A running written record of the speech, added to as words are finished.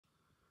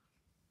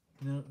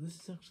Now, this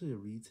is actually a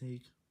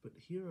retake, but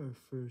here are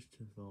first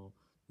of all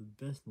the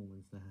best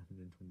moments that happened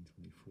in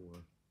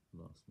 2024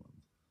 last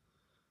month.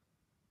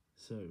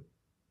 So,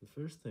 the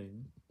first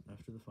thing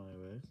after the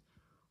fireworks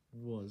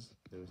was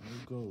there was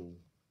no goal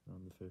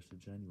on the 1st of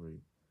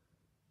January,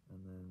 and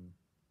then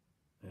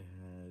I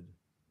had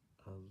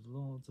a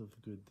lot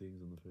of good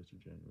things on the 1st of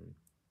January.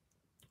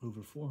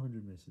 Over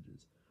 400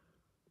 messages,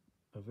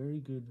 a very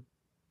good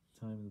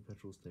time in the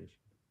petrol station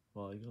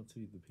while I got to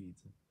eat the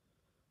pizza,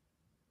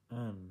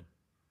 and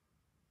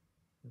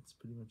that's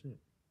pretty much it.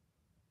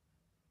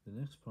 The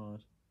next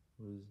part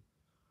was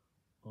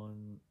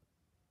on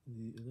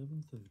the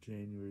 11th of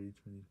January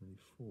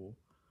 2024.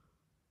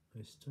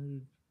 I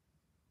started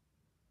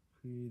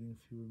creating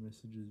fewer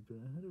messages, but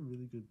I had a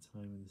really good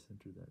time in the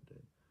center that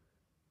day.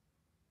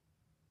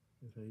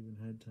 If I even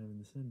had time in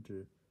the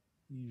center,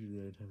 usually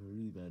I'd have a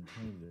really bad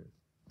time there.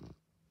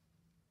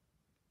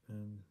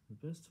 And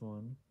the best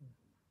one,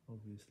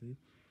 obviously,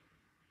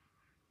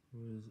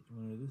 was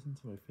when I listened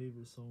to my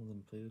favorite songs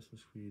and a playlist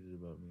was created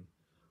about me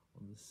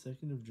on the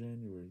 2nd of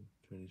January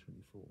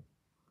 2024.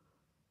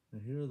 Now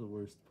here are the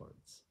worst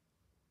parts.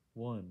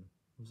 One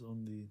was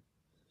on the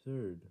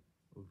 3rd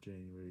of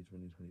January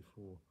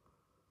 2024,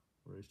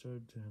 where I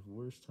started to have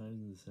worse times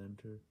in the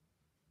center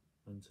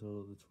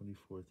until the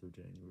 24th of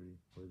January,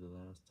 or the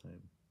last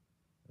time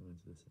I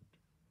went to the center.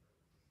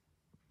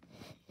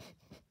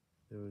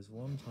 There was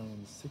one time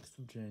on the 6th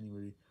of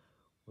January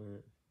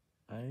where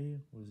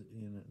I was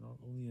not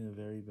only in a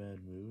very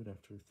bad mood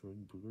after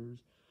throwing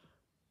boogers,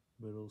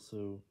 but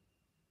also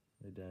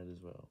my dad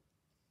as well.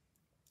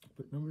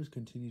 But numbers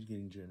continued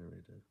getting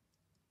generated.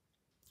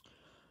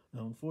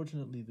 Now,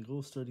 unfortunately, the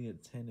goal starting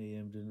at 10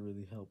 a.m. didn't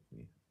really help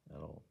me at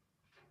all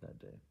that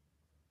day,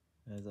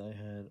 as I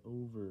had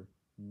over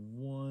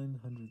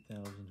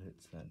 100,000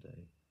 hits that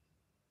day.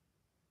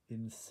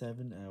 In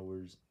 7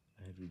 hours,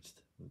 I had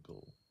reached the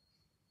goal.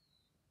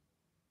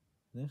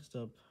 Next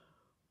up,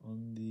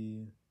 on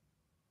the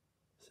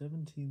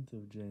 17th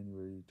of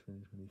January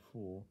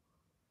 2024,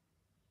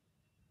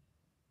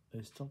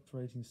 I stopped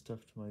writing stuff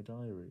to my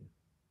diary.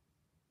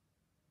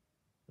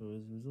 It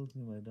was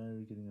resulting in my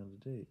diary getting out of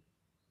date.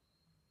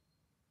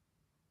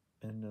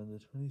 And on the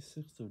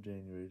 26th of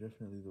January,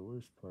 definitely the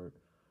worst part,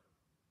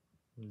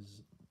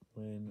 was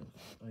when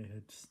I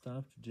had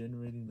stopped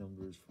generating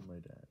numbers for my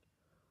dad.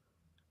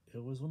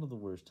 It was one of the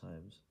worst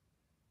times.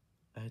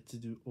 I had to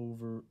do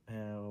over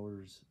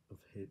hours of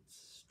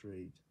hits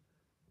straight.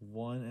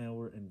 1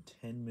 hour and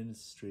 10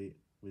 minutes straight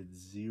with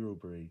zero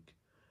break,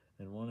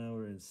 and 1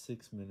 hour and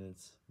 6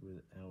 minutes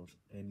without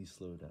any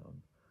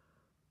slowdown.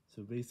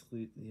 So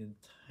basically, the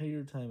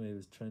entire time I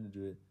was trying to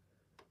do it,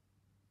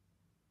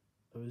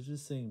 I was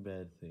just saying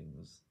bad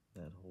things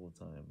that whole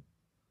time.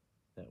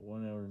 That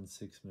 1 hour and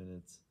 6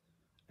 minutes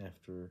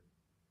after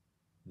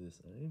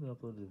this. I even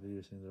uploaded a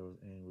video saying that I was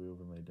angry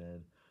over my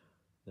dad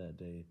that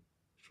day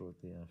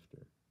shortly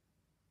after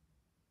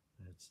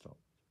I had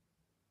stopped.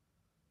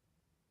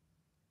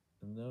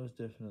 And that was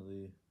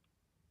definitely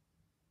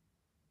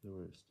the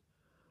worst.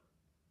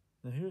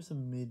 Now here are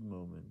some mid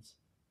moments.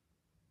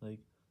 Like,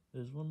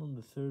 there's one on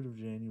the 3rd of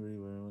January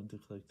where I went to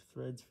collect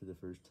threads for the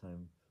first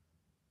time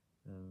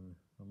in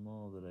a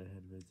mall that I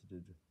had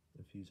visited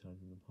a few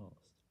times in the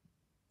past.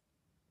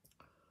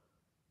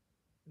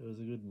 It was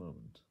a good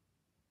moment.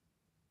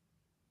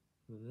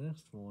 But the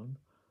next one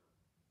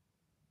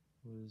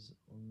was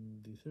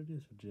on the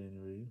 30th of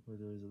January, where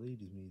there was a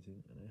ladies'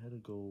 meeting, and I had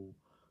a goal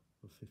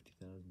of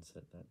 50,000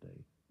 set that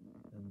day.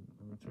 And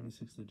on the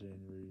 26th of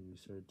January, we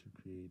started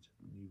to create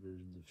new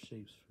versions of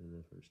shapes for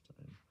the first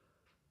time,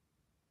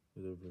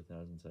 with over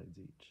 1,000 sides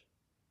each.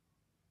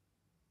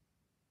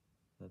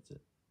 That's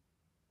it.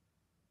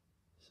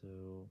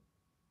 So,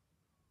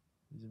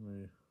 these are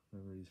my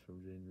memories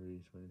from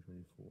January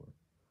 2024.